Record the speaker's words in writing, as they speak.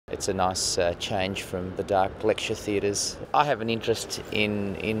It's a nice change from the dark lecture theatres. I have an interest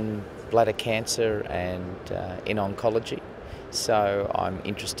in bladder cancer and in oncology, so I'm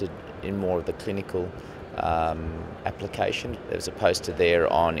interested in more of the clinical application. There's a poster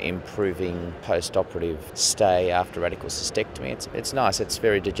there on improving post-operative stay after radical cystectomy. It's nice, it's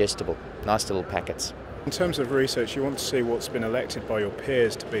very digestible, nice little packets. In terms of research, you want to see what's been elected by your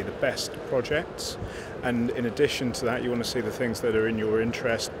peers to be the best projects, and in addition to that you want to see the things that are in your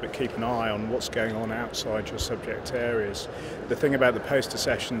interest, but keep an eye on what's going on outside your subject areas. The thing about the poster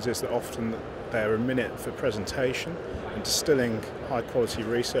sessions is that often they're a minute for presentation, and distilling high quality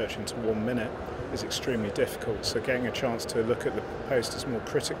research into 1 minute is extremely difficult, so getting a chance to look at the posters more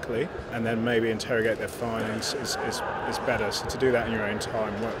critically and then maybe interrogate their findings is better. So to do that in your own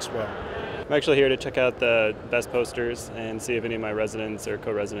time works well. I'm actually here to check out the best posters and see if any of my residents or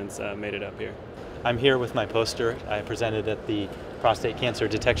co-residents made it up here. I'm here with my poster. I presented at the prostate cancer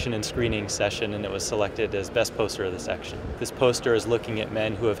detection and screening session, and it was selected as best poster of the section. This poster is looking at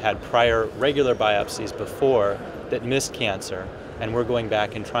men who have had prior regular biopsies before that missed cancer, and we're going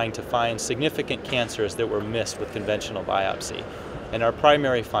back and trying to find significant cancers that were missed with conventional biopsy. And our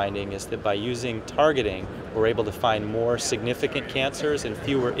primary finding is that by using targeting, we're able to find more significant cancers and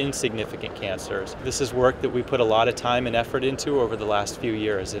fewer insignificant cancers. This is work that we put a lot of time and effort into over the last few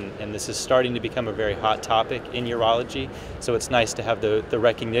years, and this is starting to become a very hot topic in urology. So it's nice to have the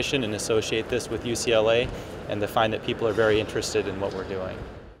recognition and associate this with UCLA and to find that people are very interested in what we're doing.